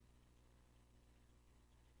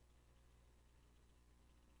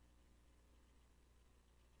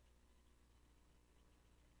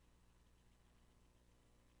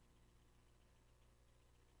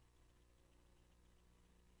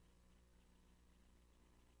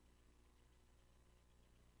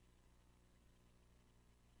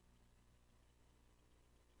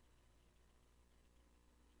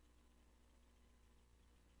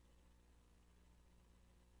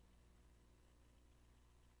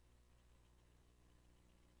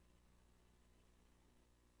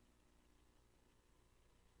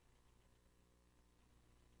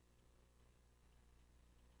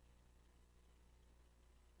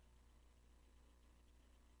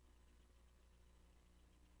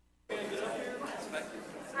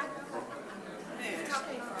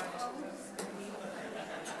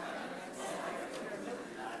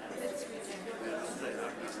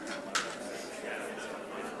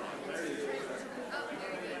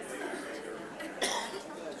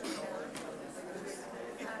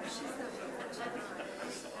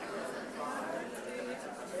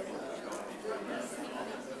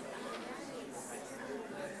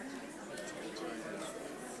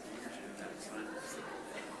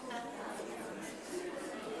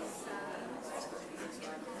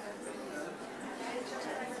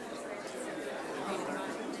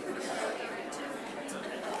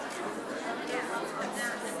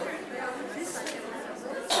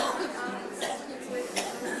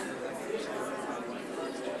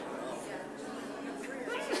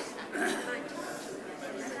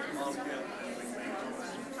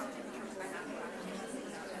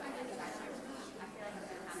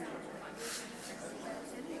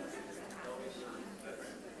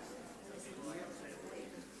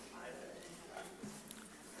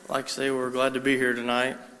like I say, we're glad to be here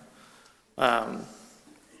tonight. I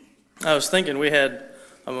was thinking we had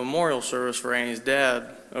a memorial service for Annie's dad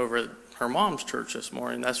over at her mom's church this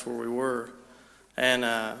morning. That's where we were. And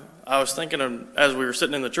I was thinking as we were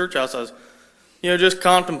sitting in the church house, I was, just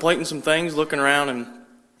contemplating some things, looking around, and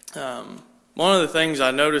one of the things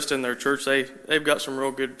I noticed in their church, they've got some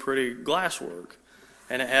real good, pretty glass work.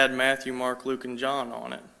 And it had Matthew, Mark, Luke, and John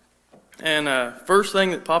on it. And first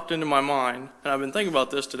thing that popped into my mind, and I've been thinking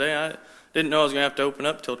about this today, I didn't know I was going to have to open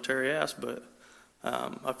up till Terry asked, but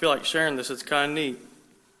I feel like sharing this. It's kind of neat.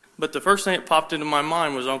 But the first thing that popped into my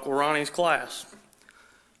mind was Uncle Ronnie's class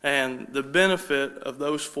and the benefit of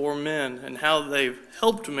those four men and how they've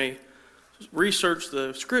helped me research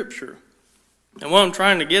the Scripture. And what I'm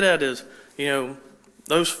trying to get at is,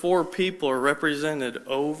 those four people are represented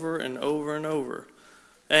over and over and over.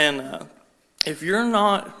 And if you're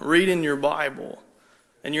not reading your Bible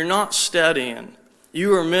and you're not studying,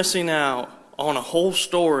 you are missing out on a whole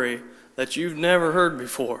story that you've never heard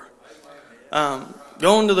before.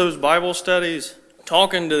 Going to those Bible studies,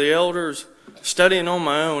 talking to the elders, studying on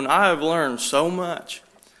my own, I have learned so much.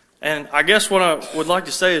 And I guess what I would like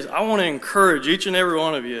to say is I want to encourage each and every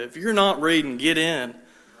one of you, if you're not reading, get in.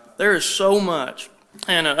 There is so much.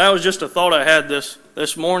 And that was just a thought I had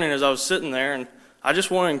this morning as I was sitting there, and I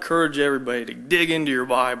just want to encourage everybody to dig into your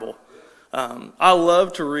Bible. I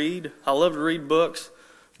love to read. I love to read books,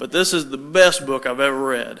 but this is the best book I've ever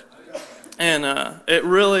read. And it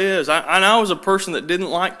really is. I was a person that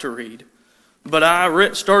didn't like to read, but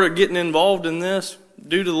I started getting involved in this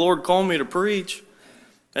due to the Lord calling me to preach.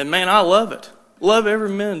 And man, I love it. Love every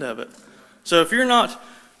minute of it. So if you're not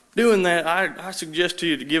doing that, I suggest to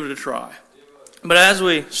you to give it a try. But as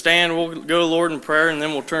we stand, we'll go to the Lord in prayer, and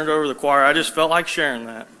then we'll turn it over to the choir. I just felt like sharing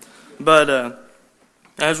that. But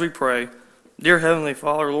as we pray, dear Heavenly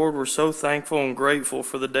Father, Lord, we're so thankful and grateful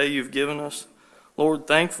for the day you've given us. Lord,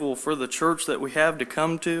 thankful for the church that we have to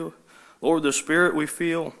come to. Lord, the Spirit we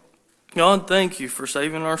feel. God, thank you for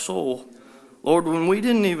saving our soul. Lord, when we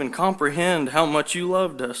didn't even comprehend how much you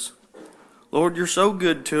loved us. Lord, you're so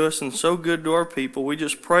good to us and so good to our people. We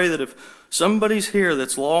just pray that if somebody's here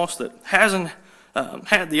that's lost, that hasn't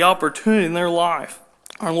had the opportunity in their life,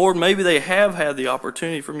 or Lord, maybe they have had the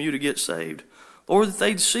opportunity from you to get saved, Lord, that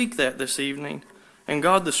they'd seek that this evening. And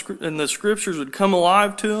God, the Scriptures would come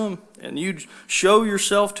alive to them, and you'd show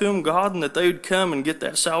yourself to them, God, and that they would come and get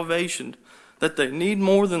that salvation that they need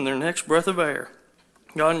more than their next breath of air.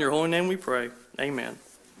 God, in your holy name we pray. Amen.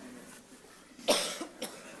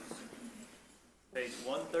 Page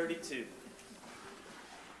 132.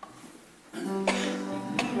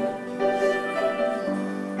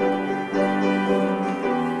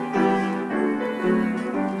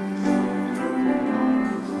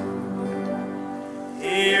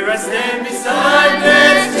 Here I stand beside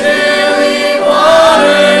this chilly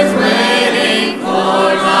waters, waiting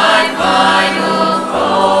for my final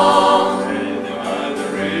call.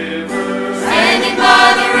 Standing by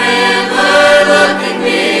the river, looking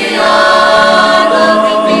beyond,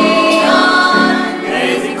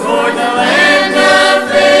 gazing toward the land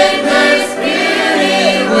of faithless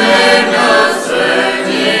beauty, where no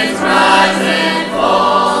surges rise and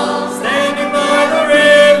fall. Standing by the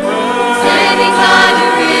river,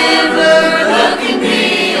 looking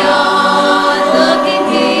beyond, looking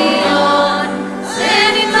beyond.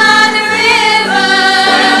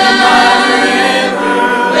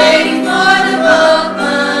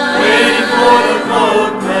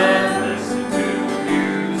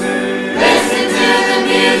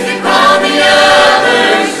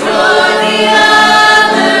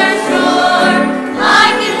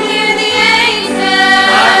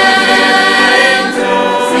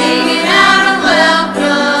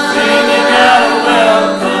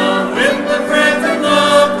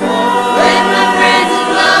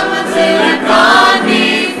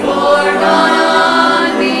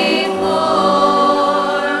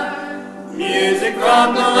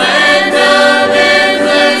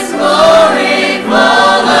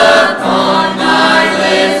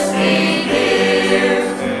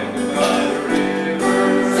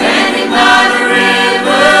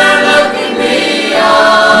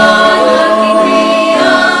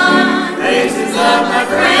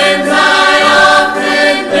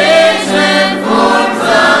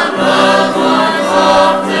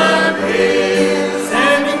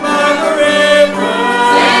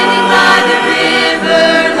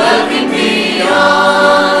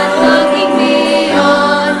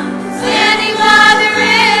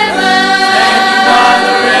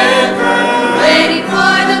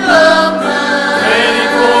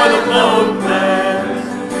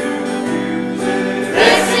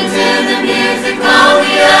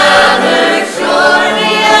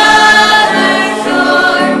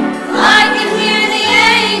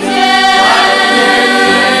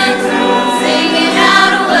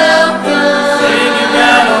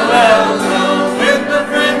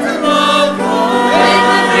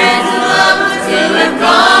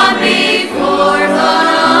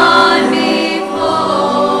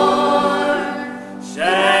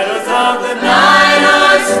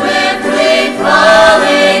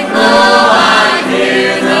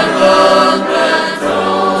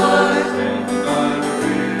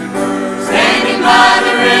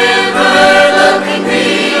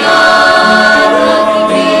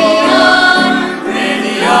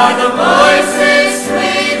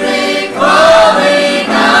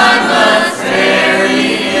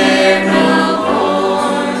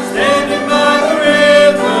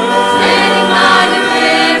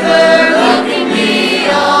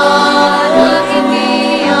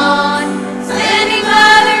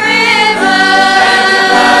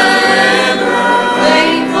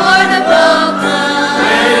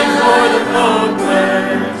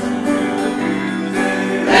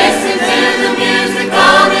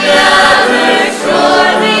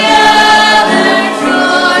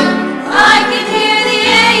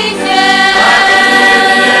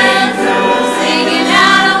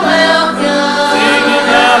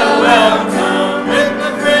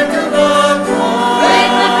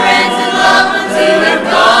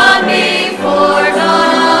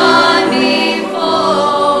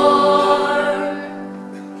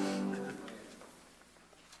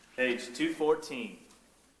 Page 214.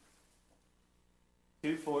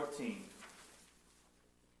 214.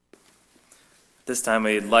 This time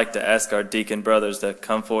we'd like to ask our deacon brothers to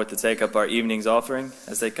come forth to take up our evening's offering.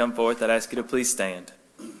 As they come forth, I'd ask you to please stand.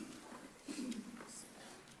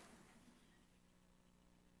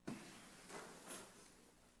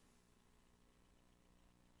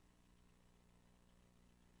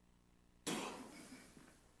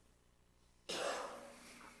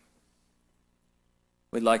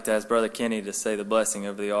 We'd like to ask Brother Kenny to say the blessing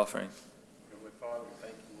over the offering. Heavenly Father, we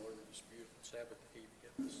thank you, Lord, for this beautiful Sabbath that you've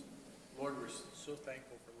given us. Lord, we're so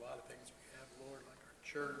thankful for a lot of things we have, Lord, like our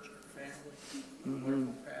church, our family, a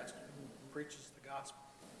wonderful pastor who preaches the gospel.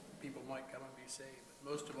 People might come and be saved.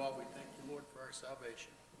 But most of all, we thank you, Lord, for our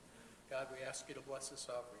salvation. God, we ask you to bless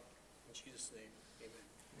this offering. In Jesus' name, amen.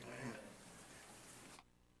 Amen.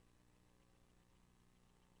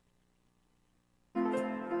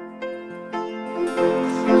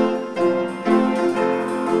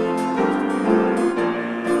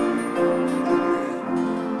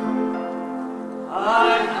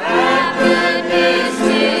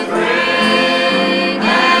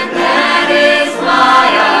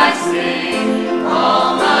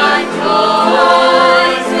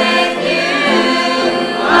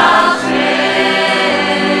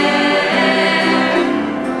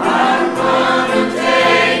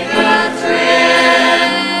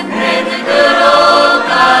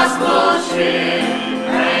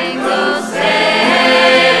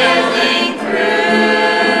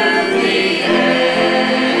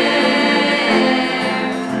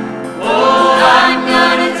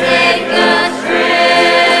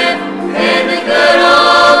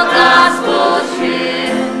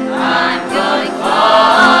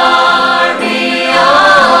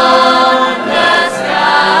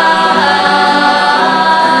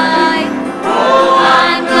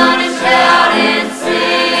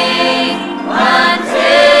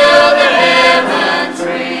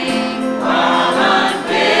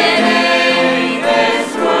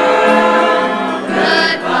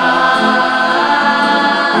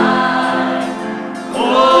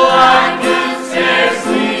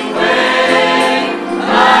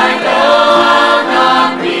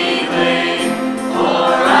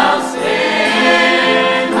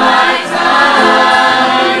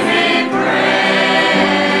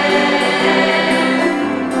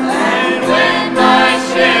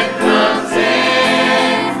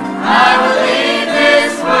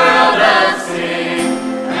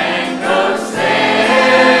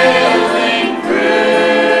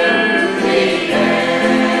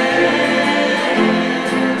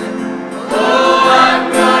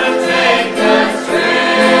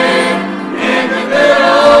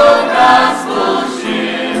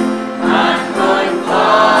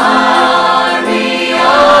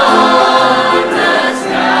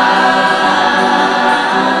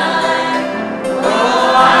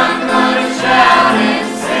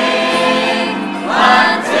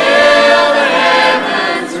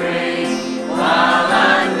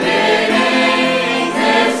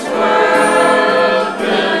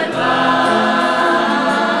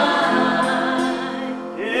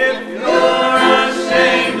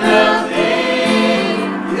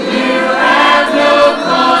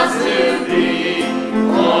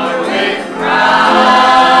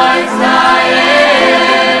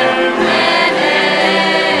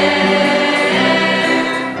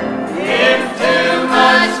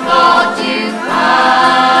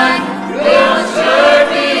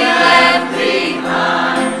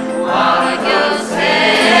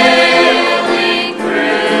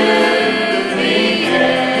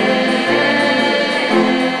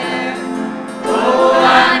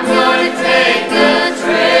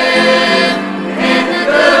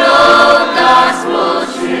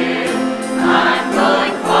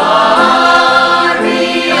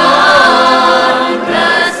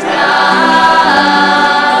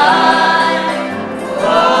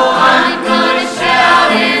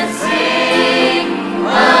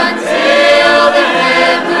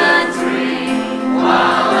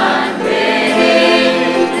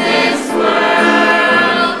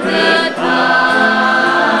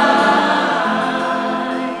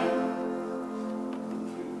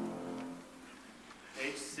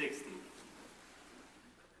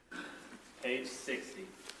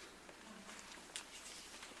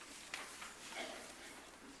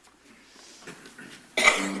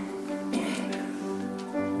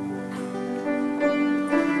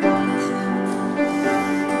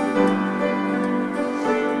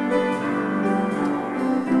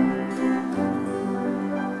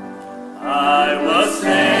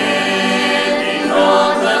 Standing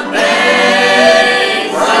on the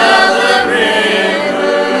banks of the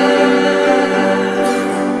river.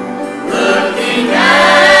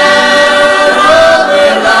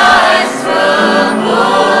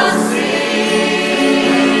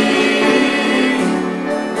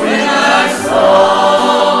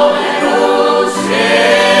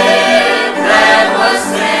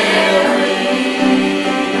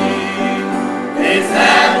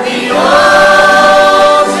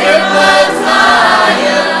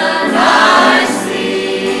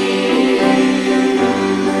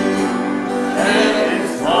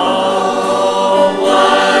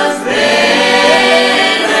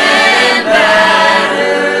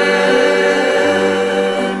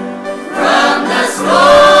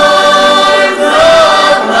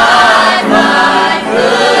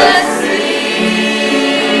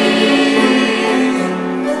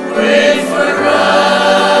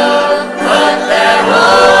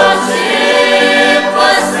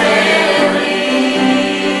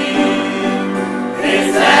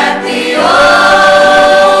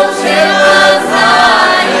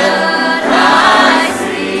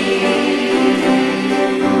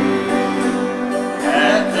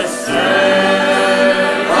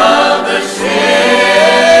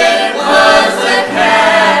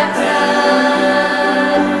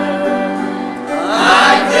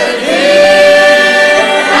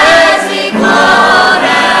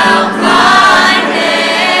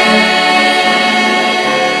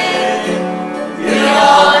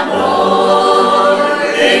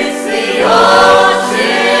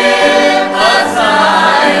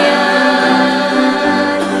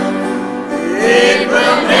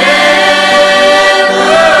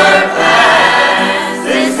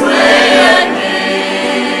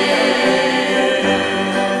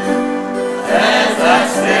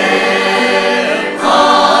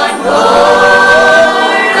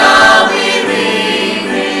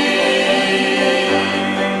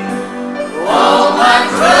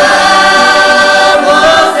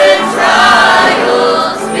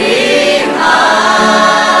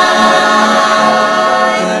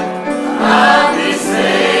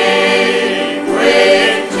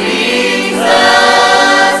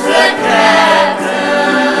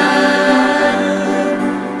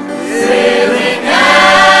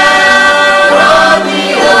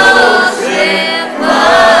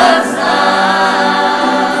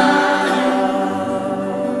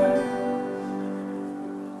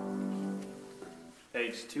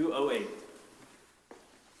 page 208.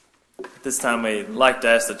 At this time, we'd like to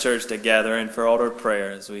ask the church to gather in for altar prayer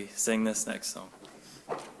as we sing this next song.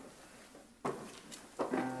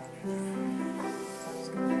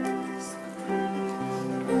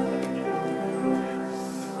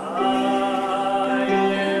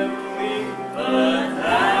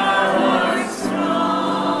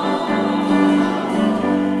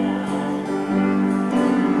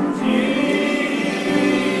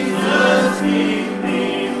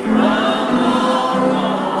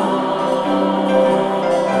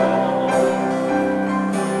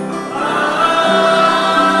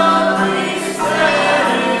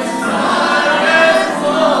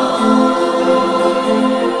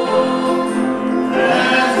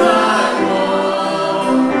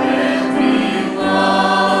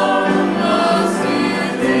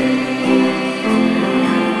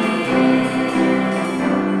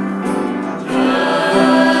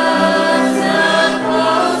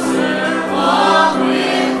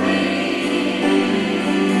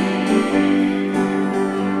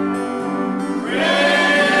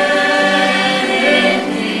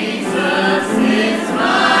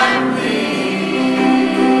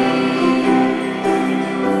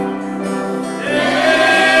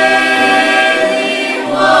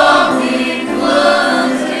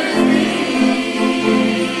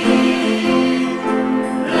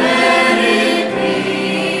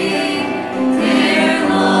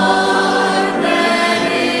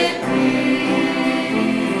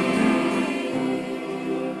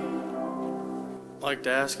 I'd like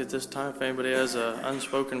to ask at this time if anybody has an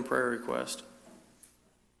unspoken prayer request.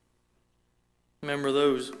 Remember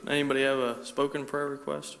those. Anybody have a spoken prayer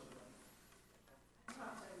request? I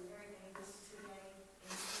talked to Mary Davis today,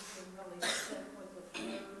 and she's been really sick with the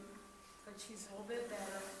flu, but she's a little bit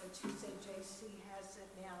better, and she said JC has it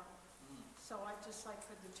now. So I'd just like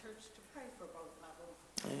for the church to pray for both of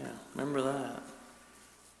them. Yeah, remember that.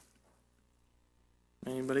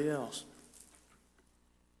 Anybody else?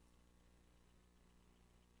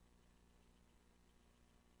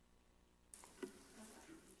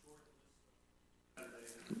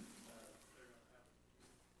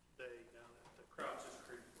 Day down at the Crouches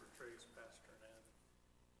Creek where Trey's pastoring at.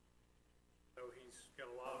 So he's got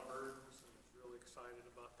a lot of burdens and is really excited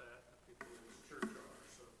about that. The people in his church are.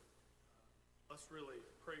 So let's really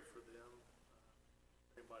pray for them.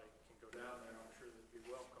 Anybody can go down there. I'm sure they'd be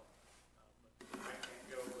welcome. But I can't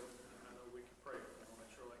go, but I know we can pray for them.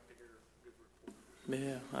 I'd sure like to hear a good report.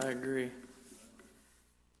 Yeah, I agree.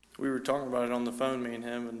 We were talking about it on the phone, me and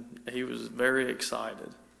him, and he was very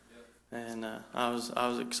excited. And I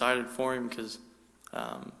was excited for him because,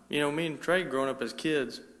 me and Trey growing up as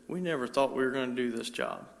kids, we never thought we were going to do this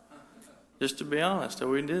job. Just to be honest,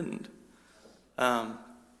 we didn't. But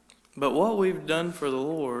what we've done for the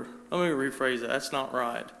Lord, let me rephrase that, that's not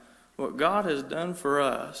right. What God has done for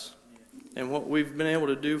us and what we've been able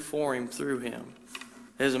to do for him through him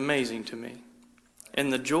is amazing to me.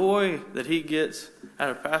 And the joy that he gets out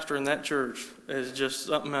of pastoring that church is just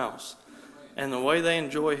something else. And the way they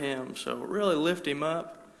enjoy him, so really lift him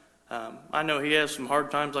up. I know he has some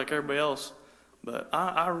hard times like everybody else, but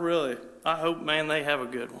I hope, man, they have a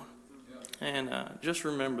good one. And just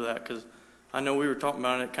remember that, because I know we were talking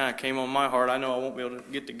about it, it kind of came on my heart. I know I won't be able to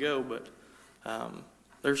get to go, but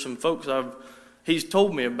there's some folks he's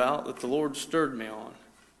told me about that the Lord stirred me on.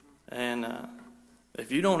 And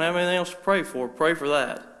if you don't have anything else to pray for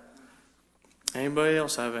that. Anybody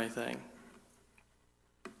else have anything?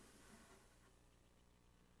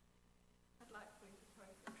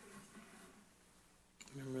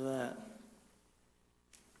 Remember that.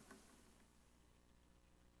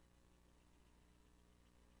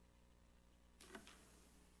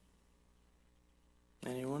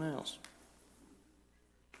 Anyone else?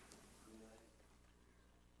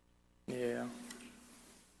 Yeah.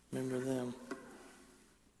 Remember them.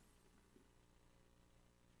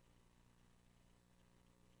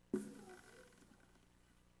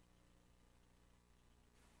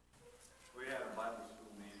 We had a Bible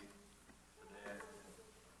school meeting today at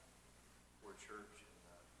church, and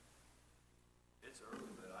it's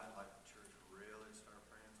early, but I'd like the church to really start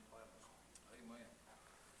praying for Bible school. Amen.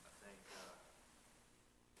 I think,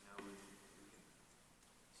 we can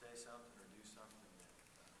say something or do something that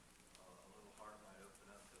a little heart might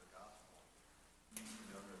open up to the gospel.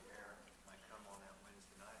 To a parent might come on that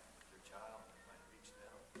Wednesday night with their child, and it might reach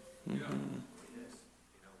them. Mm-hmm.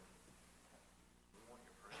 We want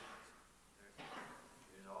your prayers.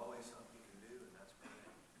 There's always something you can do, and that's pray.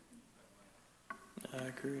 I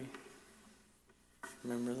agree.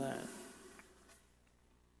 Remember that.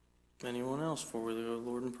 Anyone else before we go to the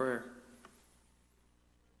Lord in prayer?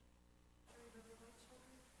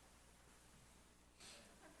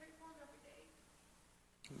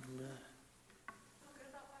 Remember that? Talking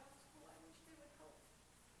about Bible school, I wish they would help.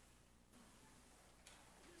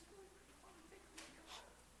 Just really want to take a look at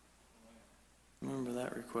it. Remember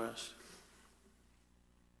that request.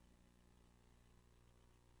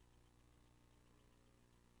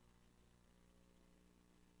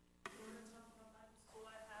 When we're talking about Bible school,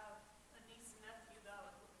 I have a niece and nephew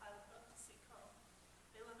that I would love to see come.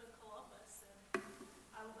 They live in Columbus, and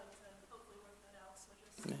I would like to hopefully work that out. So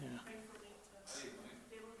just Yeah. pray for me to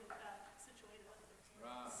be able to get that situated with their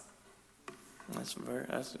parents.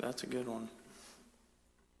 That's a good one.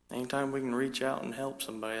 Anytime we can reach out and help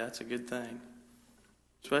somebody, that's a good thing.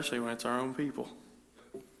 Especially when it's our own people.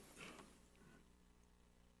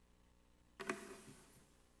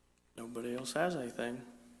 Nobody else has anything.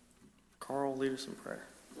 Carl, lead us in prayer.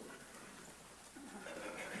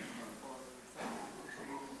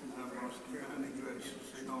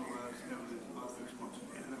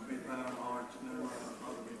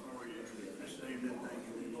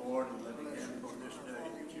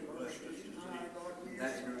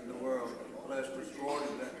 That's in the world. Bless us, Lord,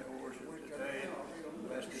 and let the worship today.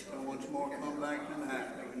 Bless us to once more come back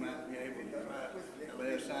tonight that we might be able to try to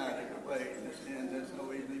lay aside every weight and the sin that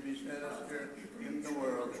so easily beset us here in the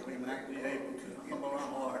world, that we might be able to humble our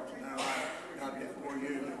hearts and our lives, God, before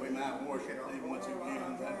you, that we might worship thee once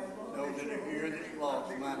again, that those that are here that's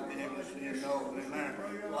lost might be able to see and know that in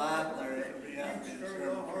their life there is a reality and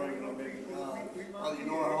serve true and obedient God. Father, you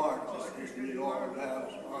know our hearts, and you know all about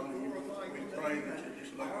us, Father. We pray that you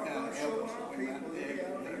just look down and help us, that we might be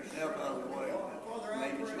able to get ourselves out of the way.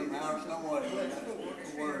 Maybe somehow or some way, we might speak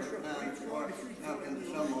a word of kindness or something to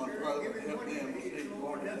someone, Father, to help them to see,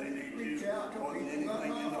 Lord, that they need you more than anything in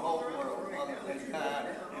the whole world. Father, if they die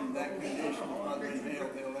in that condition, Father, in hell,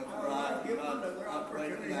 they'll have to rise. God, I pray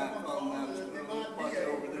tonight, Father, now just watch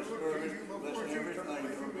over this service, bless everything that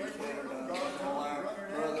will be said or done. Bless all our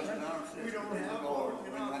brothers and our sisters in the Lord,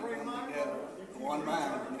 that we might come together in one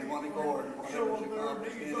mind and in one accord, whatever's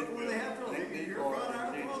accomplished in it, we'll thank thee for it.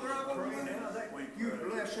 In Jesus' name, we You pray.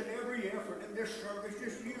 bless in every effort in this service.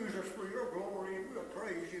 Just use us for your glory, and we'll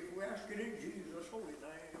praise you. We ask it in Jesus' holy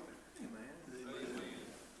name. Amen.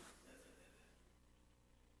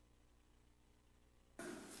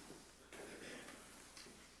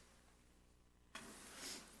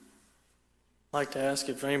 I'd like to ask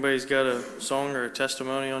if anybody's got a song or a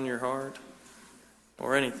testimony on your heart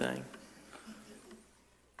or anything.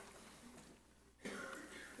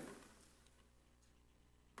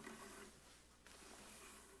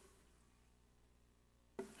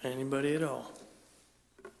 Anybody at all?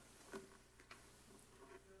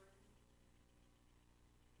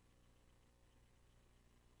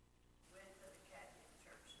 Went to the Catholic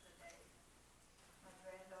Church today. My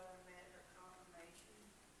granddaughter met her confirmation,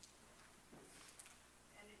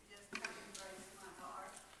 and it just kind of breaks my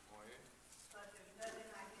heart. But there's nothing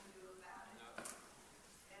I can do about it.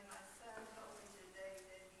 And my son told me today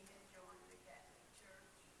that he had joined the Catholic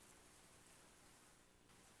Church.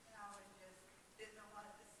 And I was just didn't know what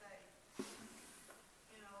to say.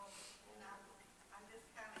 You know, and I'm just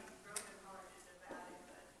kind of brokenhearted about it,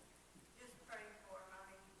 but just pray for him. I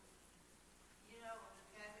mean, you know, the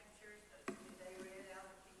Catholic Church, they read out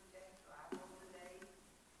the King James Bible today,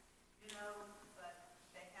 you know, but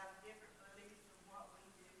they have different beliefs from what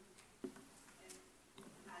we do. And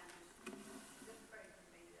I just pray for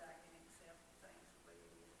me that I can accept things the way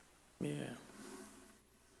it is. Yeah.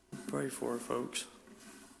 Pray for her, folks.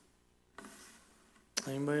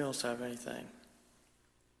 Anybody else have anything?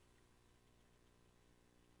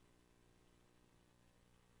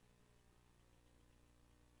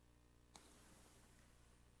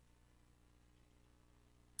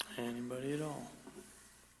 Anybody at all?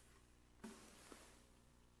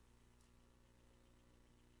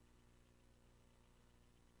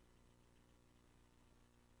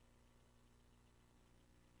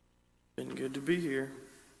 Been good to be here.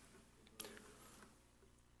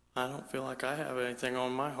 I don't feel like I have anything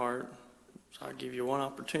on my heart, so I'll give you one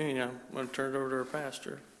opportunity. I'm going to turn it over to our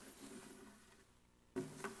pastor.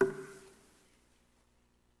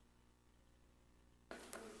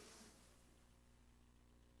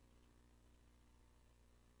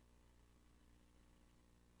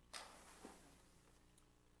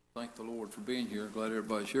 Thank the Lord for being here. Glad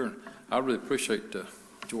everybody's here. I really appreciate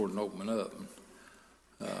Jordan opening up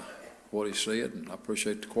and what he said, and I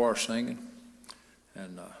appreciate the choir singing.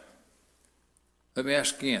 And let me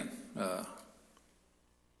ask again,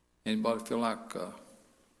 anybody feel like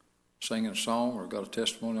singing a song or got a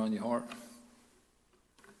testimony on your heart?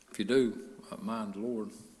 If you do, mind the Lord.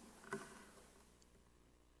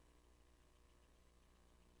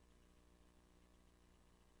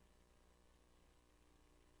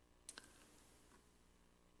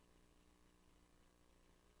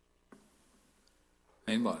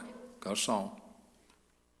 Anybody? Got a song?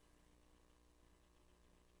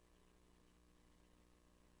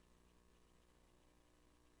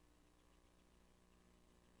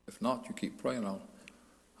 If not, you keep praying. I'll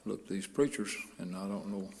look at these preachers, and I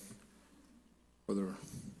don't know whether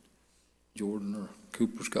Jordan or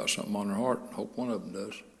Cooper's got something on their heart. I hope one of them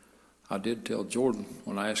does. I did tell Jordan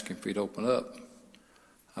when I asked him if he'd open up,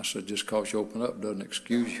 I said, just because you open up doesn't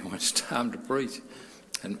excuse you when it's time to preach.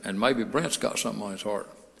 And maybe Brent's got something on his heart.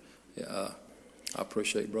 Yeah, I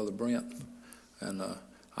appreciate Brother Brent. And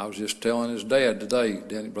I was just telling his dad today,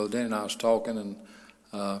 Brother Danny and I was talking, and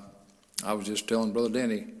I was just telling Brother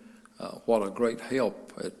Danny what a great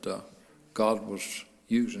help that God was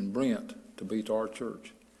using Brent to be to our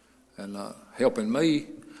church. And helping me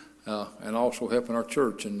and also helping our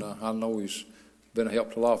church. And I know he's been a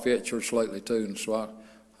help to Lafayette Church lately too. And so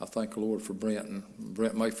I thank the Lord for Brent. And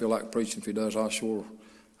Brent may feel like preaching. If he does, I'll sure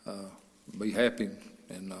be happy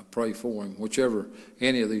and pray for him. Whichever,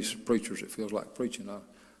 any of these preachers that feels like preaching,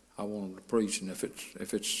 I want them to preach. And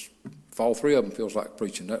if all three of them feels like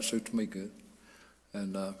preaching, that suits me good.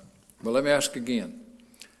 And but let me ask again,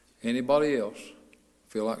 anybody else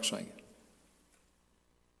feel like singing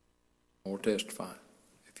or testifying?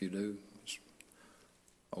 If you do, just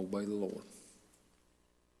obey the Lord.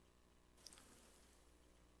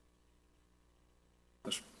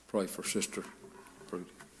 Let's pray for Sister Prudy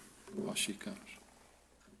while she comes.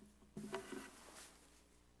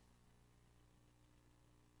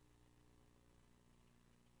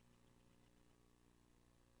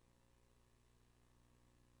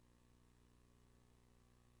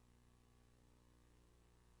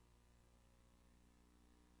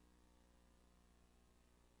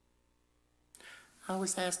 I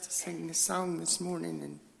was asked to sing this song this morning,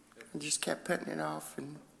 and I just kept putting it off,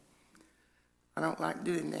 and I don't like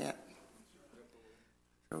doing that.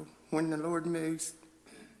 So when the Lord moves,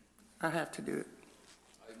 I have to do it.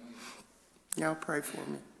 Y'all pray for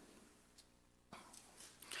me.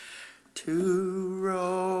 Two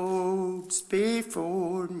robes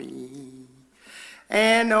before me,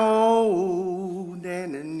 an old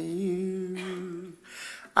and a new.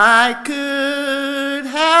 I could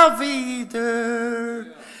have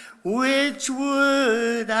either, which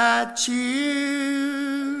would I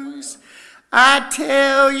choose? I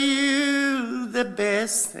tell you the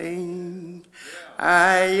best thing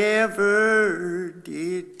I ever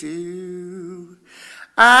did do.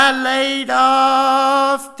 I laid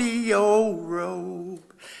off the old robe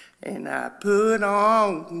and I put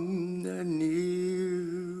on the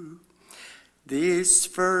new. This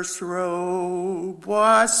first robe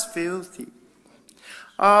was filthy,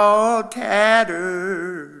 all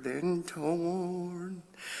tattered and torn.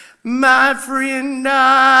 My friend,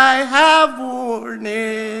 I have worn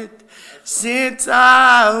it since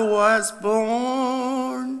I was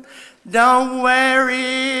born. Don't wear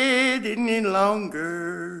it any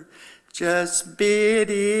longer, just bid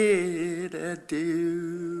it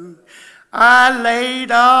adieu. I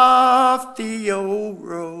laid off the old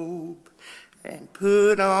robe and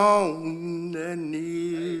put on the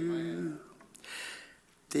new.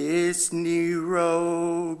 This new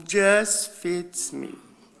robe just fits me,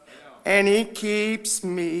 and it keeps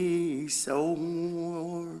me so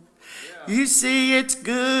warm. You see, it's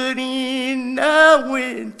good in the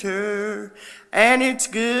winter, and it's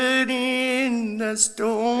good in the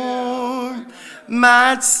storm.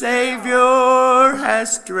 My Savior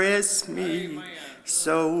has dressed me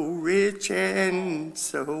so rich and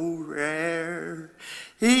so rare.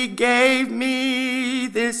 He gave me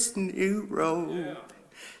this new robe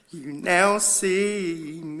you now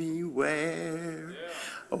see me wear.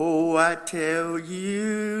 Oh, I tell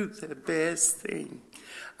you the best thing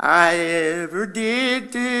I ever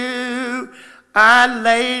did do. I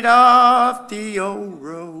laid off the old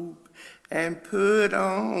robe and put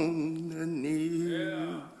on the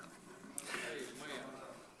new.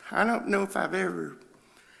 I don't know if I've ever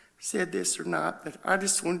said this or not, but I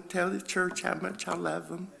just want to tell the church how much I love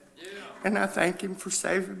them. And I thank him for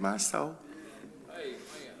saving my soul. Amen.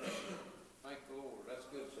 Thank the Lord. That's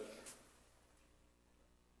good, sister.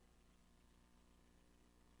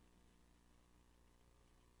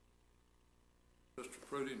 Sister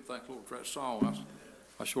Prudy, and thank the Lord for that song.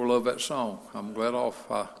 I sure love that song. I'm glad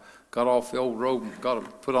I got off the old robe and got to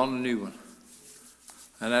put on the new one.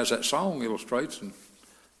 And as that song illustrates, and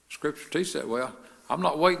Scripture teaches that way, I'm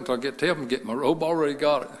not waiting until I get to heaven and get my robe. I already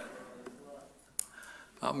got it.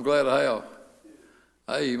 I'm glad I have.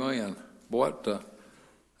 Amen. Boy,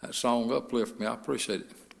 that song uplifted me. I appreciate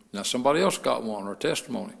it. Now, somebody else got one or a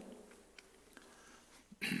testimony.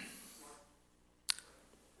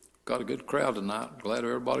 Got a good crowd tonight. Glad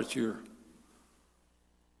everybody's here.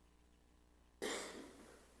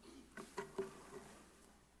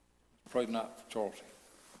 Pray tonight for Charles.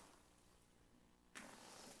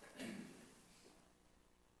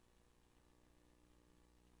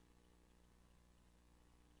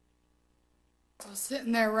 I was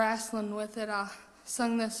sitting there wrestling with it. I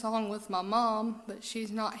sung this song with my mom, but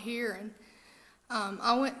she's not here. And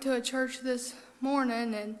I went to a church this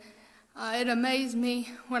morning, and it amazed me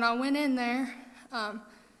when I went in there.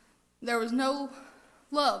 There was no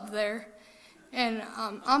love there. And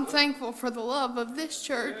I'm thankful for the love of this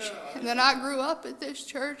church, and that I grew up at this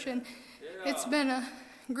church, and it's been a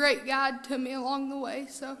great guide to me along the way.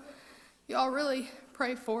 So y'all really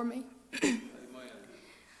pray for me.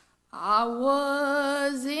 I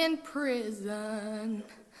was in prison,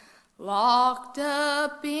 locked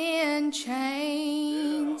up in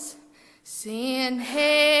chains. Sin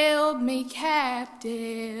held me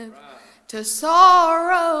captive to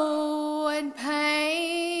sorrow and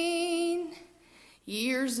pain.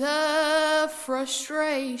 Years of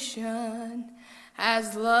frustration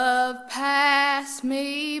as love passed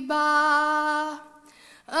me by,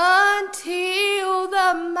 until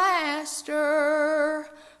the Master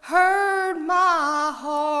heard my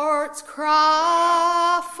heart's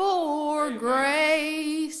cry for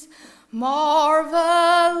grace, marvelous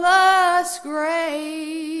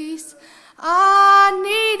grace. I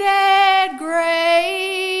needed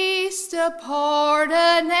grace to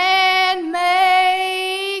pardon and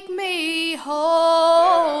make me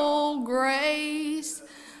whole. Grace,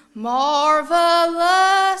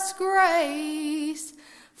 marvelous grace,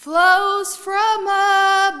 flows from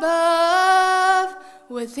above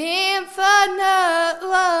with infinite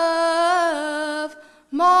love.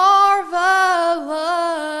 Marvelous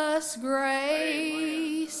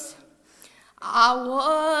grace. I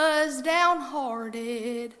was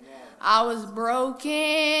downhearted, I was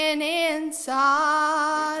broken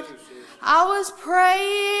inside. I was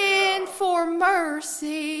praying for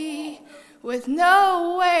mercy with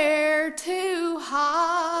nowhere to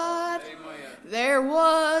hide. There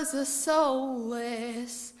was a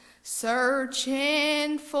soulless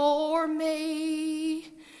searching for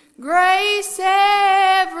me, grace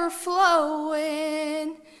ever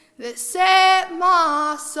flowing that set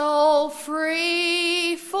my soul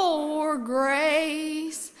free. For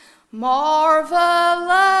grace,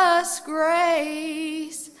 marvelous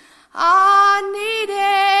grace,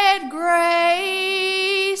 I needed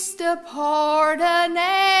grace to pardon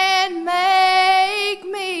and make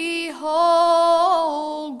me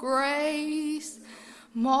whole. Grace,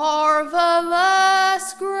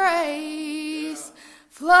 marvelous grace,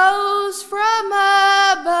 flows from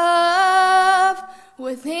above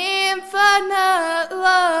with infinite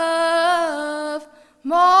love.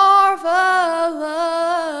 Marvelous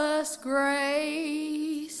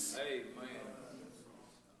grace. Amen.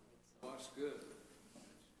 That's good.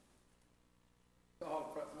 God,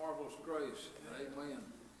 for that marvelous grace. Amen.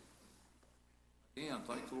 Again,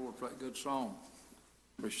 thank the Lord for that good song.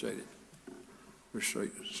 Appreciate it.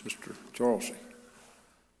 Appreciate it, Sister Charles.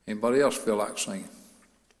 Anybody else feel like singing?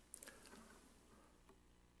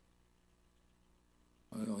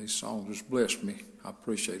 Well, these songs just blessed me. I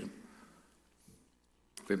appreciate them.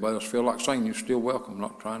 If anybody else feel like singing, you're still welcome. I'm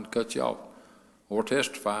not trying to cut you off or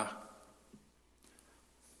testify.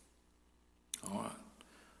 All right.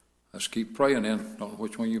 Let's keep praying then. Don't know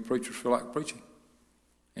which one of you preachers feel like preaching.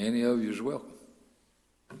 Any of you is welcome.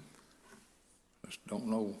 Just don't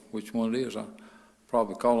know which one it is. I'll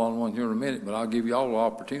probably call on one here in a minute, but I'll give you all the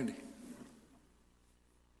opportunity.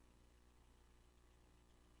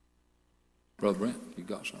 Brother Brent, you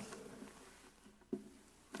got something?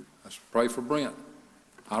 Let's pray for Brent.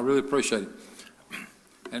 I really appreciate it.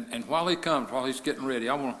 And while he comes, while he's getting ready,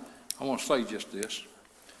 I want to say just this.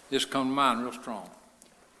 This come to mind real strong.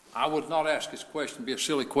 I would not ask this question to be a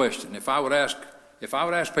silly question. If I would ask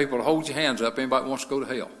people to hold your hands up, anybody wants to go to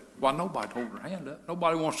hell? Why, nobody'd hold their hand up.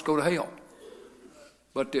 Nobody wants to go to hell.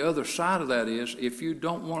 But the other side of that is, if you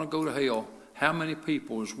don't want to go to hell, how many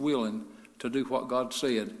people is willing to do what God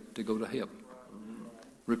said to go to heaven?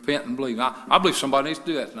 Repent and believe. I believe somebody needs to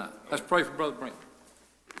do that tonight. Let's pray for Brother Brent.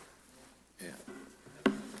 Yeah.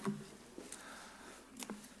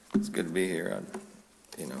 It's good to be here.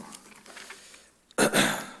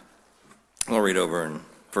 I'll read over in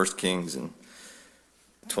 1 Kings and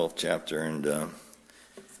 12th chapter, and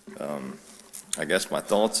I guess my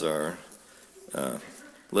thoughts are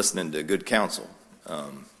listening to good counsel,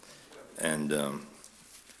 and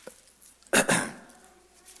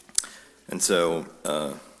so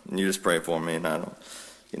you just pray for me, and I don't,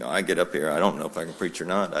 I get up here, I don't know if I can preach or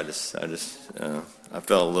not. I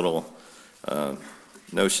felt a little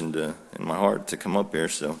notion in my heart to come up here,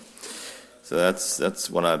 so that's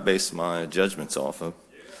what I base my judgments off of.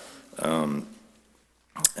 And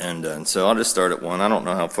so I'll just start at 1. I don't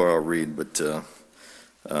know how far I'll read, but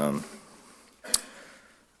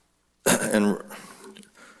and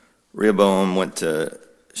Rehoboam went to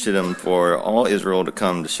Shittim for all Israel to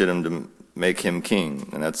come to Shittim to make him king,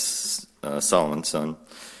 and that's Solomon's son.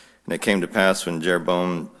 And it came to pass when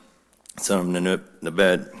Jeroboam, son of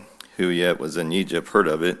Nebat, who yet was in Egypt, heard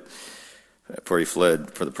of it, for he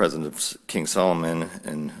fled for the presence of King Solomon,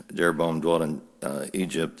 and Jeroboam dwelt in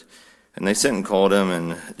Egypt. And they sent and called him,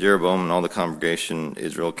 and Jeroboam and all the congregation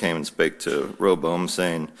Israel came and spake to Rehoboam,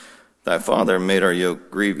 saying, Thy father made our yoke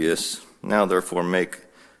grievous. Now therefore make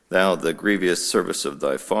thou the grievous service of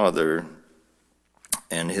thy father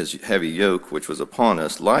and his heavy yoke which was upon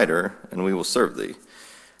us lighter, and we will serve thee.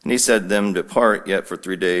 And he said to them, Depart yet for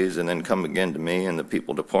 3 days, and then come again to me. And the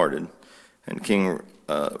people departed. And King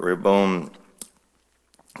Rehoboam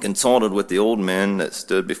consulted with the old men that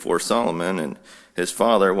stood before Solomon and his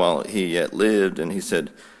father while he yet lived, and he said,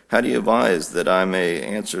 How do you advise that I may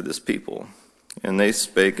answer this people? And they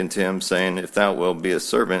spake unto him, saying, If thou wilt be a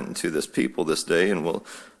servant unto this people this day, and will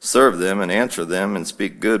serve them and answer them, and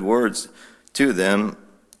speak good words to them,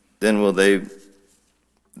 then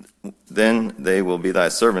they will be thy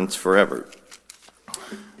servants forever.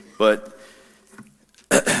 But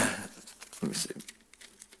let me see.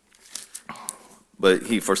 But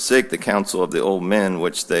he forsake the counsel of the old men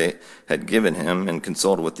which they had given him, and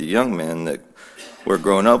consulted with the young men that were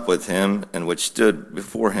grown up with him, and which stood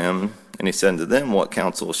before him. And he said unto them, What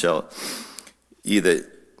counsel shall ye that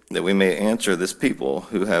we may answer this people,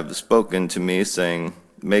 who have spoken to me, saying,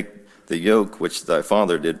 Make the yoke which thy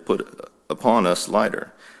father did put upon us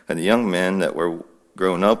lighter? And the young men that were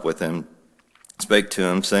grown up with him spake to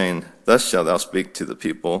him, saying, Thus shalt thou speak to the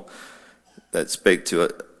people that spake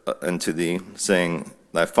unto thee, saying,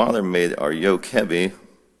 Thy father made our yoke heavy,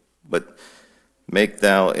 but make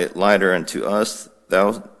thou it lighter unto us.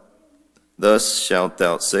 Thus shalt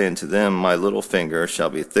thou say unto them, My little finger shall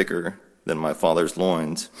be thicker than my father's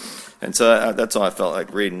loins. And so that's all I felt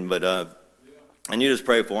like reading. But and you just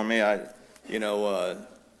pray for me. I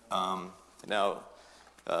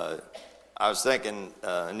was thinking,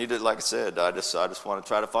 and you did, like I said, I just want to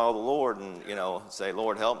try to follow the Lord, and say,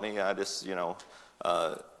 Lord, help me. I just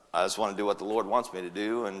want to do what the Lord wants me to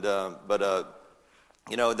do. And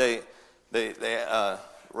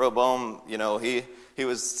Rehoboam, he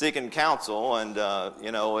was seeking counsel, and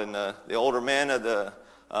and the older men of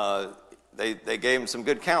they gave him some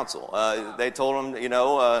good counsel. They told him,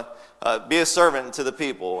 be a servant to the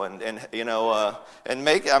people, and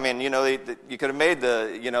make. You could have made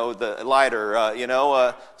the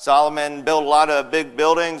lighter. Solomon built a lot of big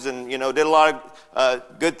buildings, and did a lot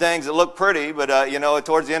of good things that looked pretty. But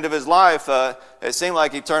towards the end of his life, it seemed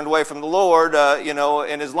like he turned away from the Lord.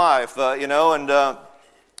 In his life.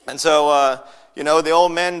 And so. The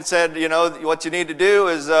old men said, what you need to do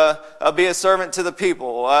is be a servant to the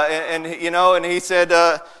people. And he said,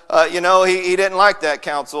 he didn't like that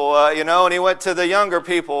counsel, and he went to the younger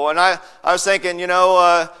people. And I was thinking,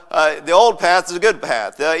 the old path is a good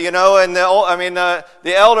path, and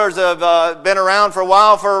the elders have been around for a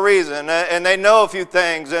while for a reason, and they know a few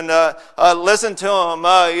things, and listen to them.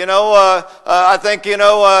 I think,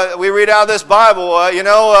 we read out of this Bible,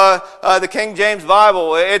 the King James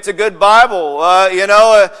Bible. It's a good Bible.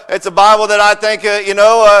 It's a Bible that I think,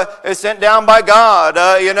 is sent down by God.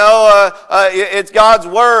 It's God's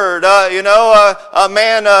Word.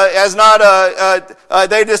 Man has not,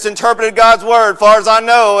 they just interpreted God's Word. As far as I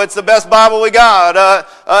know, it's the best Bible we got.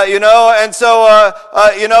 And so,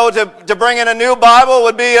 to bring in a new Bible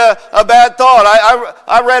would be a bad thought.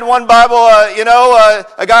 I read one Bible,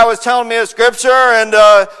 a guy was telling me a scripture, and,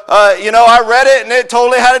 I read it, and it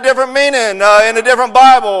totally had a different meaning in a different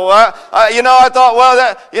Bible. I thought, well,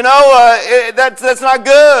 that's not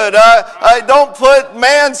good. Don't put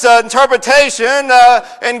man's interpretation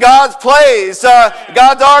in God's place.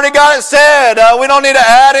 God's already got it said. We don't need to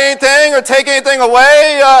add anything or take anything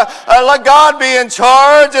away. Let God be in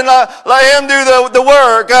charge, and let him do the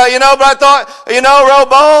work. But I thought,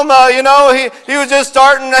 Rehoboam, he was just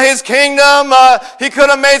starting his kingdom. He could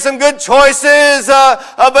have made some good choices,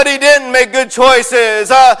 but he didn't make good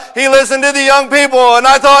choices. He listened to the young people, and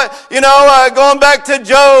I thought, going back to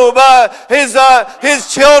Job, his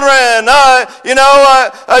children,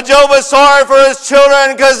 Job was sorry for his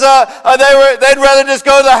children because they'd rather just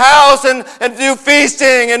go to the house and do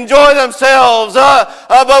feasting, enjoy themselves.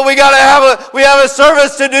 But we have a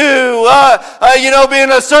service to do.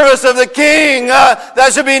 Being a service of the King,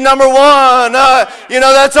 that should be number one.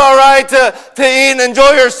 That's all right to eat and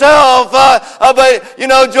enjoy yourself. But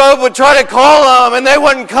Job would try to call them and they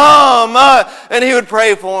wouldn't come. And he would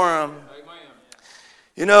pray for them.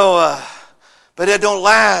 But it don't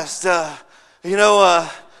last.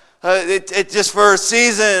 It just for a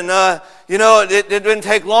season. It didn't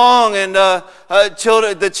take long, and the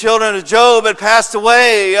children of Job had passed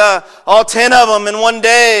away, all 10 of them in one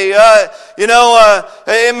day.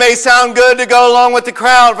 It may sound good to go along with the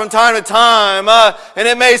crowd from time to time, and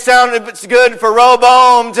it may sound good for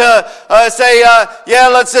Rehoboam to say,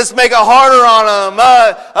 let's just make it harder on them.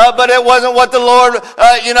 But it wasn't what the Lord,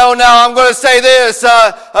 now I'm going to say this,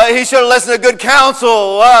 he should have listened to good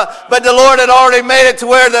counsel, but the Lord had already made it to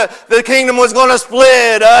where the kingdom was going to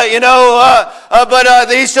split, but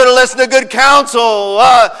he should have listened to good counsel,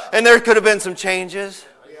 and there could have been some changes.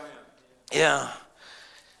 Yeah.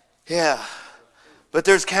 But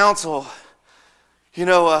there's counsel.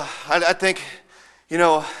 I think,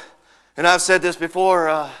 and I've said this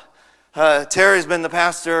before, Terry's been the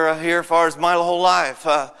pastor here as far as my whole life,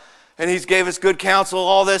 and he's gave us good counsel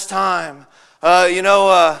all this time.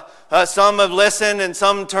 Some have listened and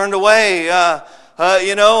some turned away,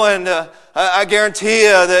 and I guarantee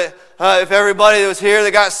you that if everybody that was here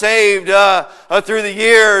that got saved through the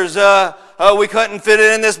years, we couldn't fit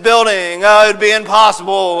it in this building. It would be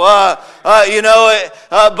impossible. But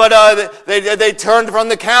they turned from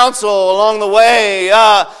the counsel along the way.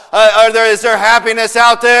 Is there happiness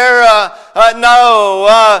out there? No.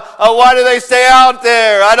 Why do they stay out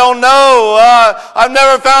there? I don't know. I've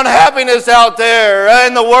never found happiness out there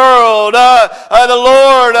in the world. The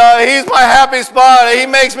Lord, He's my happy spot. He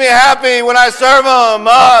makes me happy when I serve Him.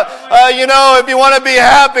 If you want to be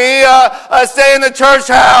happy, stay in the church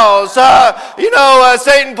house.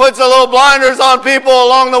 Satan puts a little blinders on people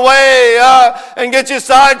along the way and get you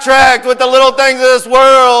sidetracked with the little things of this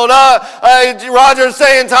world. Roger's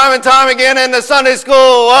saying time and time again in the Sunday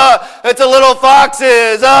school, it's the little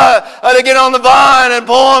foxes to get on the vine and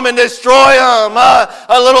pull them and destroy them.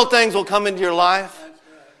 Little things will come into your life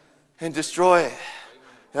and destroy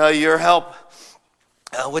your help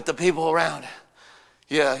with the people around.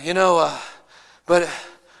 But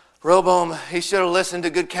Rehoboam, he should have listened to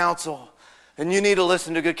good counsel. And you need to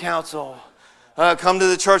listen to good counsel. Come to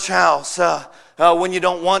the church house when you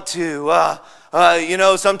don't want to.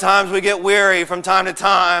 Sometimes we get weary from time to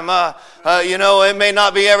time. It may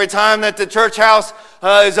not be every time that the church house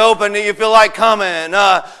is open that you feel like coming.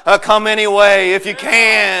 Come anyway if you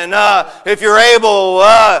can. If you're able,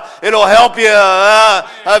 it'll help you.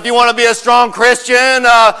 If you want to be a strong Christian,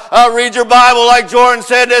 read your Bible like Jordan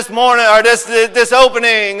said this morning or this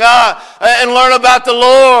opening, and learn about the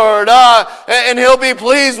Lord. And He'll be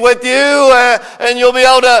pleased with you, and you'll be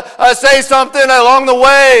able to say something along the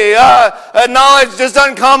way. Knowledge just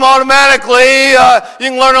doesn't come automatically. You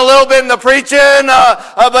can learn a little bit in the preaching,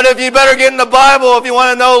 but if you better get in the Bible if you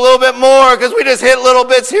want to know a little bit more, because we just hit little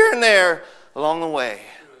bits here and there along the way.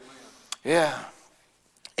 Yeah,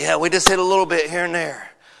 we just hit a little bit here and there.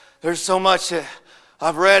 There's so much that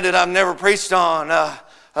I've read that I've never preached on,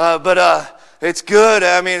 but it's good.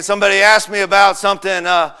 I mean, somebody asked me about something,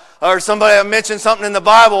 or somebody mentioned something in the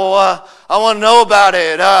Bible, I want to know about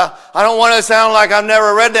it. I don't want to sound like I've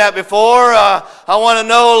never read that before. I want to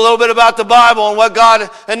know a little bit about the Bible and what God,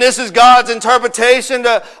 and this is God's interpretation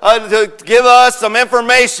to give us some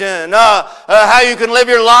information, how you can live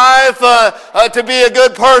your life to be a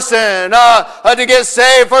good person, to get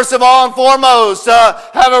saved first of all and foremost,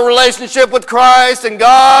 have a relationship with Christ and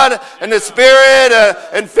God and the Spirit,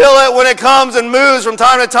 and feel it when it comes and moves from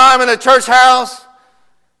time to time in the church house.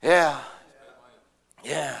 Yeah.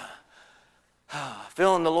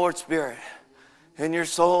 Feeling the Lord's Spirit in your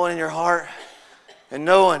soul and in your heart, and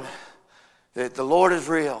knowing that the Lord is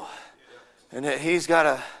real and that He's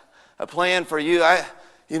got a plan for you.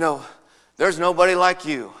 There's nobody like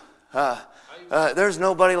you. There's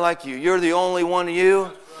nobody like you. You're the only one of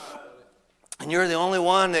you, and you're the only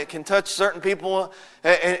one that can touch certain people.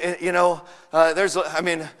 And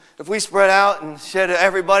if we spread out and shed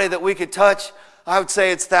everybody that we could touch, I would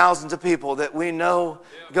say it's thousands of people that we know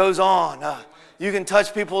goes on. You can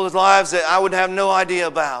touch people's lives that I would have no idea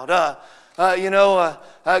about.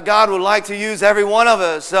 God would like to use every one of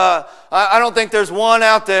us. I don't think there's one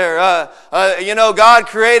out there. God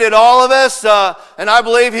created all of us, and I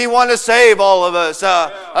believe He wanted to save all of us.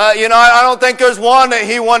 I don't think there's one that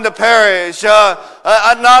He wanted to perish.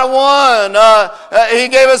 Not one. He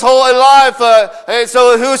gave His holy life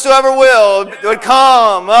so whosoever would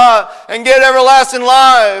come and get everlasting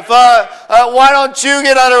life. Why don't you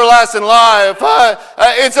get everlasting life?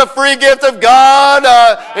 It's a free gift of God.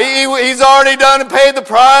 He's already done and paid the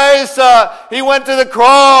price. He went to the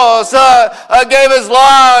cross, gave His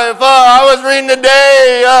life. I was reading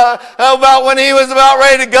today about when He was about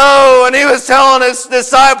ready to go, and He was telling His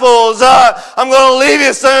disciples, I'm going to leave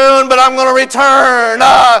you soon, but I'm going to return.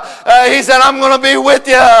 He said, I'm going to be with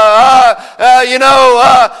you. I'm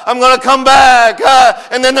going to come back.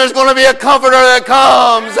 And then there's going to be a comforter that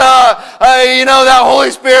comes. That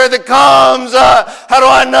Holy Spirit that comes. How do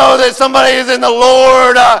I know that somebody is in the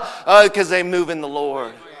Lord? Because they move in the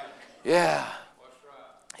Lord. Yeah.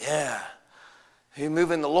 Yeah. You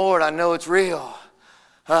move in the Lord, I know it's real.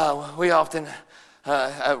 We often,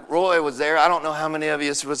 Roy was there. I don't know how many of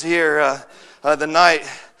you was here the night.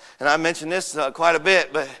 And I mentioned this quite a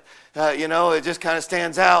bit, but, it just kind of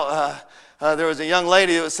stands out. There was a young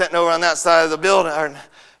lady that was sitting over on that side of the building,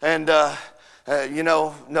 and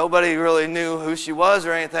nobody really knew who she was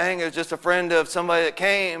or anything. It was just a friend of somebody that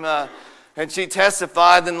came, and she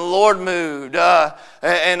testified, and the Lord moved.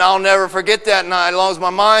 And I'll never forget that night, as long as my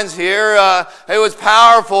mind's here. It was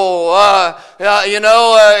powerful, and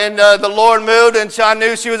the Lord moved, and I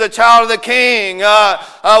knew she was a child of the King.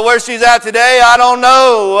 Where she's at today, I don't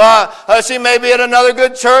know. She may be at another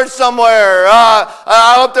good church somewhere.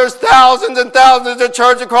 I hope there's thousands and thousands of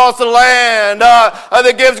churches across the land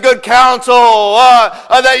that gives good counsel,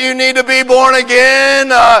 that you need to be born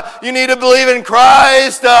again. You need to believe in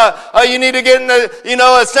Christ. You need to get in the,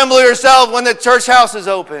 assemble yourself when the church house is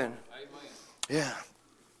open. Amen. Yeah.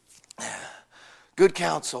 Good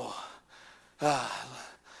counsel.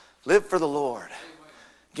 Live for the Lord.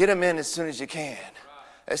 Get Him in as soon as you can.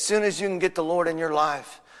 As soon as you can get the Lord in your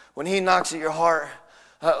life, when He knocks at your heart,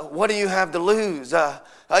 what do you have to lose?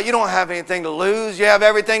 You don't have anything to lose. You have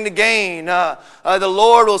everything to gain. The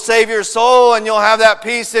Lord will save your soul, and you'll have that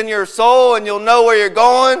peace in your soul, and you'll know where you're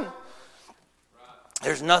going.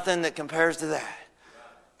 There's nothing that compares to that.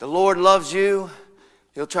 The Lord loves you.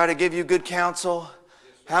 He'll try to give you good counsel.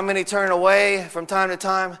 How many turn away from time to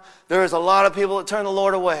time? There's a lot of people that turn the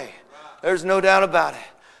Lord away. There's no doubt about it.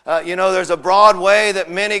 There's a broad way that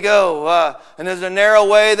many go, and there's a narrow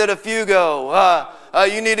way that a few go.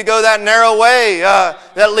 You need to go that narrow way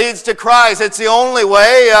that leads to Christ. It's the only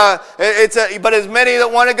way. But as many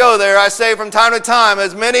that want to go there, I say from time to time,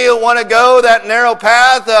 as many that want to go that narrow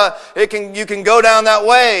path, you can go down that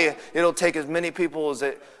way. It'll take as many people as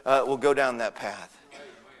it will go down that path.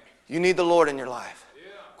 You need the Lord in your life.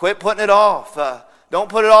 Quit putting it off. Don't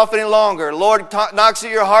put it off any longer. Lord knocks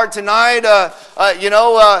at your heart tonight.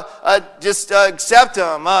 Just accept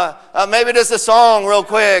Him. Maybe just a song real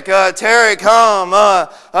quick. Terry, come.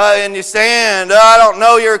 And you stand. I don't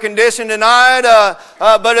know your condition tonight,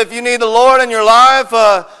 but if you need the Lord in your life,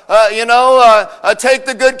 take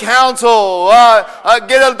the good counsel.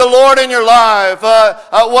 Get the Lord in your life.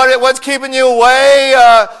 What's keeping you away?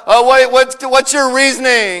 What's your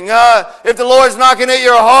reasoning? If the Lord's knocking at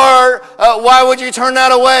your heart, why would you turn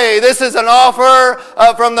that away? This is an offer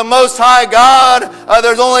from the Most High God.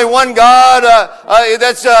 There's only one God.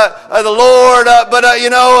 That's the Lord.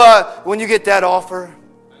 When you get that offer,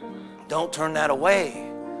 don't turn that away.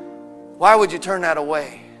 Why would you turn that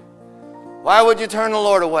away? Why would you turn the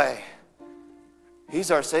Lord away?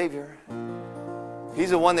 He's our Savior. He's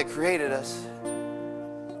the one that created us.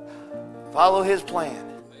 Follow His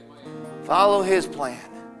plan. Follow His plan.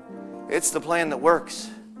 It's the plan that works.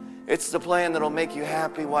 It's the plan that'll make you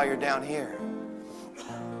happy while you're down here.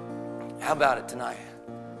 How about it tonight?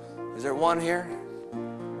 Is there one here?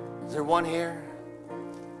 Is there one here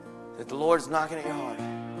that the Lord's knocking at your heart?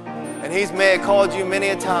 And He may have called you many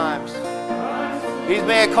a times. He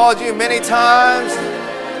may have called you many times.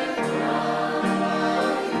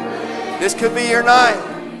 This could be your night.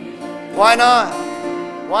 Why not?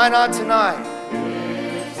 Why not tonight?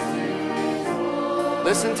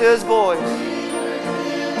 Listen to His voice.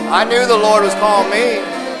 I knew the Lord was calling me.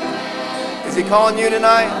 Is He calling you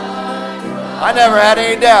tonight? I never had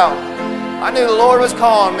any doubt. I knew the Lord was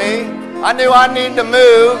calling me. I knew I needed to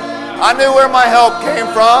move. I knew where my help came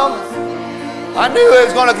from. I knew it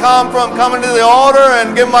was going to come from coming to the altar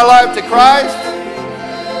and giving my life to Christ.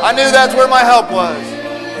 I knew that's where my help was.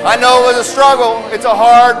 I know it was a struggle. It's a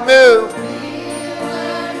hard move.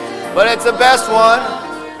 But it's the best one.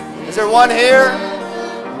 Is there one here?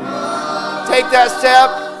 take that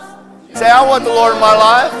step. Say, I want the Lord in my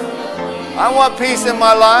life. I want peace in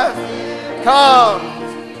my life. Come.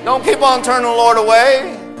 Don't keep on turning the Lord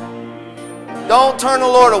away. Don't turn the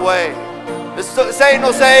Lord away. Satan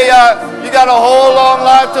will say, you got a whole long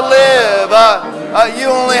life to live.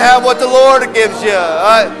 You only have what the Lord gives you.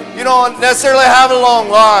 You don't necessarily have a long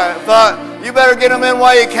life. You better get him in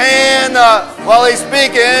while you can, while he's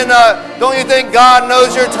speaking. Don't you think God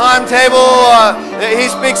knows your timetable?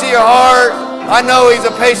 He speaks at your heart. I know he's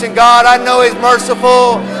a patient God. I know he's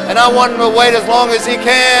merciful. And I want him to wait as long as he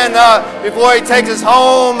can before he takes us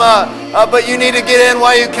home. But you need to get in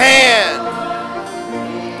while you can.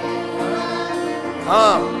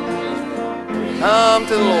 Come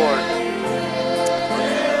to the Lord.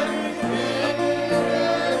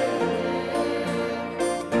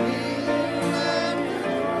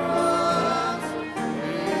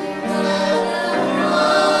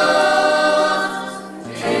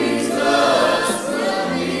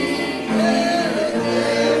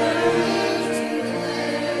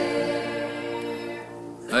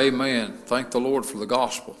 Amen. Thank the Lord for the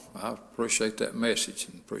gospel. I appreciate that message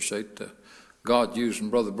and appreciate God using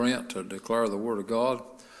Brother Brent to declare the word of God.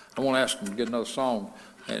 I want to ask him to get another song,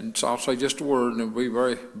 and so I'll say just a word, and it'll be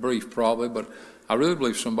very brief probably, but I really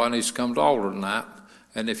believe somebody needs to come to the altar tonight,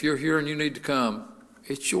 and if you're here and you need to come,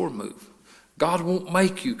 it's your move. God won't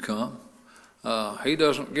make you come. He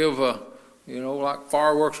doesn't give like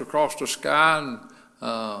fireworks across the sky and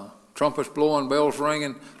trumpets blowing, bells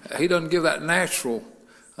ringing. He doesn't give that natural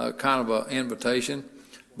kind of an invitation,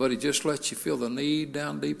 but he just lets you feel the need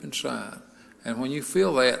down deep inside. And when you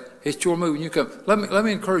feel that, it's your move. And you come. Let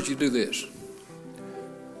me encourage you to do this.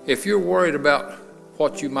 If you're worried about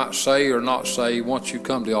what you might say or not say once you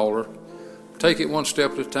come to the altar, take it one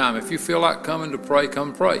step at a time. If you feel like coming to pray,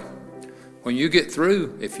 come pray. When you get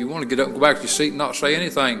through, if you want to get up and go back to your seat and not say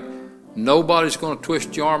anything, nobody's going to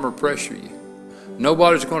twist your arm or pressure you.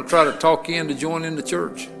 Nobody's going to try to talk you in to join in the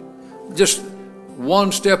church. Just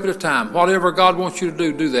one step at a time. Whatever God wants you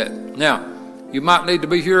to do that. Now, you might need to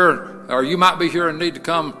be here, or you might be here and need to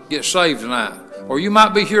come get saved tonight. Or you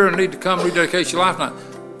might be here and need to come rededicate your life tonight.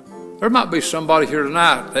 There might be somebody here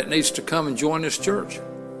tonight that needs to come and join this church.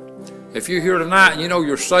 If you're here tonight and you know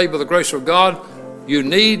you're saved by the grace of God, you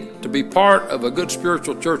need to be part of a good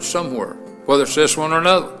spiritual church somewhere, whether it's this one or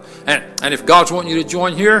another. And if God's wanting you to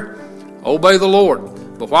join here, obey the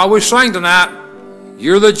Lord. But while we sing tonight,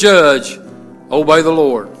 you're the judge. Obey the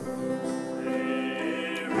Lord.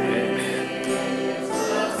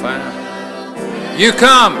 Fine. You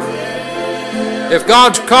come. If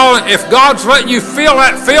God's calling, if God's letting you feel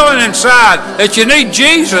that feeling inside that you need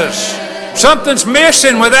Jesus, something's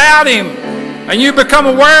missing without him, and you become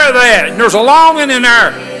aware of that, and there's a longing in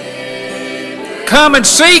there, come and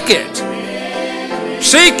seek it.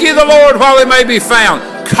 Seek ye the Lord while he may be found.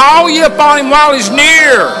 Call ye upon him while he's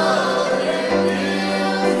near.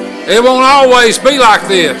 It won't always be like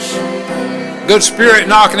this. Good Spirit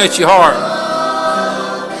knocking at your heart.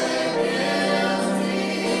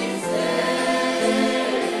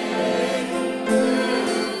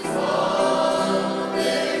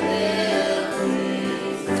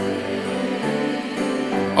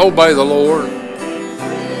 Obey the Lord.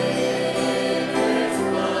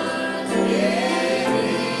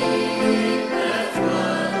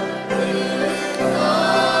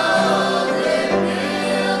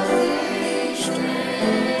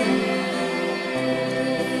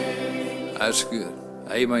 That's good.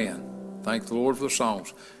 Amen. Thank the Lord for the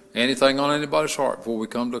songs. Anything on anybody's heart before we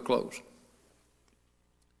come to a close?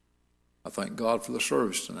 I thank God for the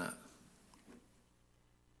service tonight.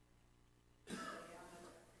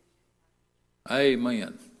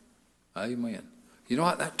 Amen. Amen. You know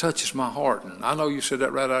what? That touches my heart. And I know you said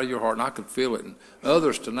that right out of your heart, and I could feel it. And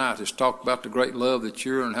others tonight has talked about the great love that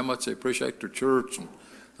you're and how much they appreciate their church. And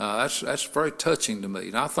that's very touching to me.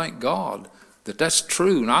 And I thank God that that's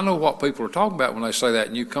true. And I know what people are talking about when they say that.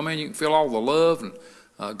 And you come in, you can feel all the love,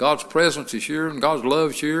 and God's presence is here, and God's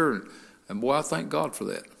love is here. And boy, I thank God for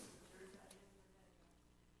that.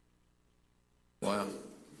 Wow.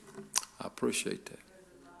 I appreciate that.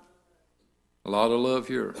 A lot of love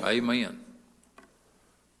here. Amen.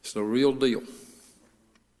 It's the real deal.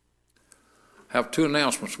 I have two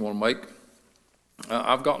announcements I want to make.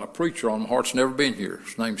 I've gotten a preacher on my heart that's never been here.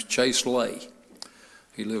 His name's Chase Lay.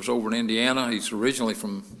 He lives over in Indiana. He's originally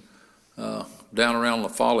from down around La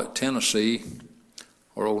Follette, Tennessee,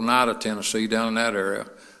 or Oneida, Tennessee, down in that area.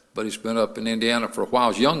 But he's been up in Indiana for a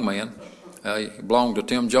while. He's a young man. He belonged to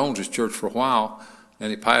Tim Jones's church for a while,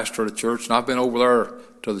 and he pastored a church. And I've been over there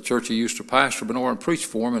to the church he used to pastor, been over and preached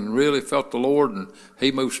for him, and really felt the Lord, and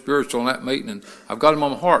he moved spiritual in that meeting, and I've got him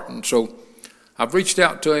on my heart. And so I've reached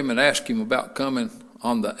out to him and asked him about coming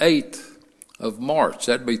on the 8th of March.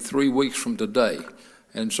 That'd be 3 weeks from today.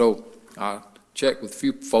 And so I checked with a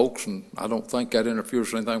few folks, and I don't think that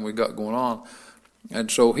interferes with anything we got going on. And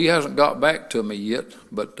so he hasn't got back to me yet,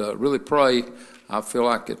 but really pray. I feel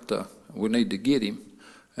like we need to get him.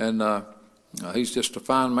 And he's just a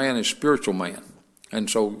fine man, a spiritual man. And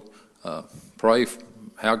so pray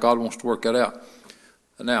how God wants to work that out.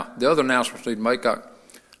 Now, the other announcements I need to make,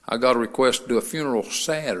 I got a request to do a funeral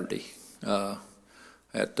Saturday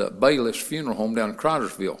at Bailiff's Funeral Home down in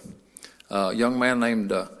Cridersville. A young man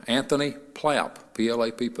named Anthony Plapp,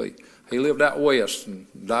 P-L-A-P-P. He lived out west and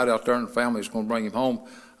died out there, and the family is going to bring him home.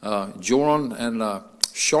 Joran and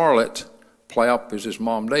Charlotte Plapp is his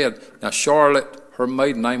mom and dad. Now, Charlotte, her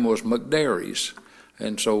maiden name was McDarry's,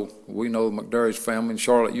 and so we know the McDarry's family, and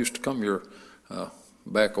Charlotte used to come here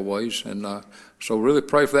back a ways, and so really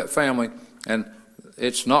pray for that family. And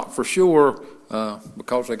it's not for sure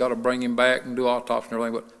because they got to bring him back and do autopsy and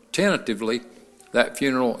everything, but tentatively that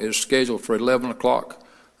funeral is scheduled for 11 o'clock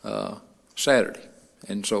Saturday.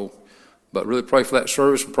 And so, but really pray for that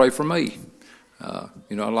service and pray for me. I'd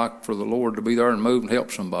like for the Lord to be there and move and help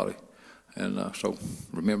somebody. And so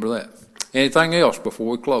remember that. Anything else before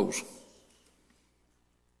we close?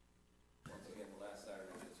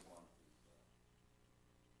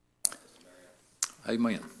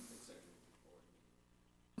 Amen.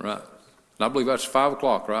 Right. And I believe that's 5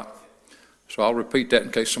 o'clock, right? So I'll repeat that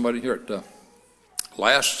in case somebody didn't hear it.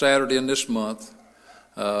 Last Saturday in this month,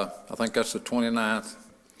 I think that's the 29th,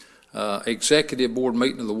 executive board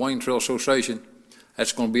meeting of the Wayne Trail Association.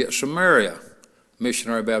 That's going to be at Samaria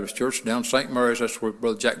Missionary Baptist Church down St. Mary's. That's where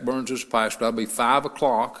Brother Jack Burns is pastor. That'll be 5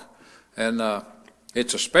 o'clock. And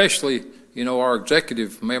it's especially, our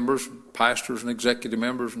executive members, pastors and executive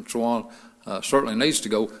members and so on, certainly needs to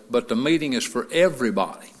go. But the meeting is for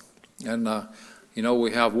everybody. And,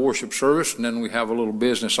 we have worship service, and then we have a little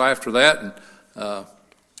business after that. And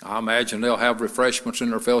I imagine they'll have refreshments in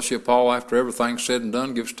their fellowship hall after everything's said and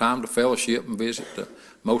done. Gives time to fellowship and visit.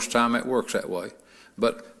 Most time it works that way.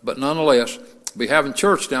 But nonetheless, be having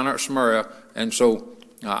church down there at Samaria, and so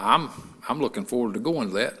I'm looking forward to going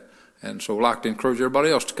to that. And so I'd like to encourage everybody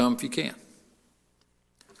else to come if you can.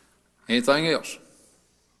 Anything else?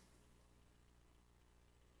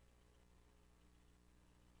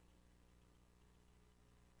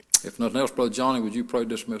 If nothing else, Brother Johnny, would you pray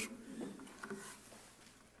dismissal?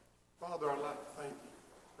 Father, I'd like to thank you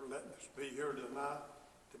for letting us be here tonight,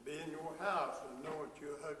 to be in your house and knowing that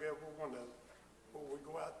you'll hug every one of us before we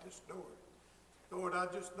go out this door. Lord, I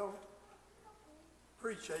just don't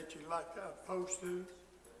appreciate you like I'm supposed to.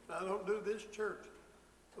 I don't do this church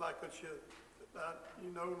like I should.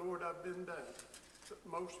 Lord, I've been down. But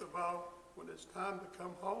most of all, when it's time to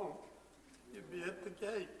come home, you'll be at the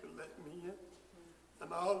gate to let me in.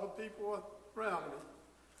 And all the people around me.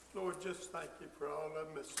 Lord, just thank you for all of them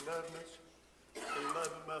that's loving us and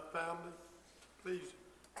loving my family. Please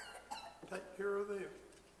take care of them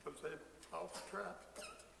because they're off track.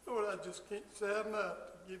 Lord, I just can't say enough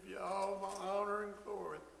to give you all my honor and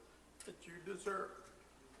glory that you deserve.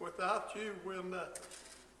 Without you, we're nothing.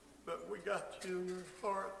 But we got you in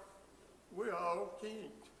our heart. We're all kings.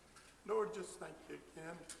 Lord, just thank you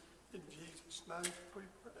again. In Jesus' name we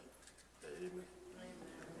pray. Amen.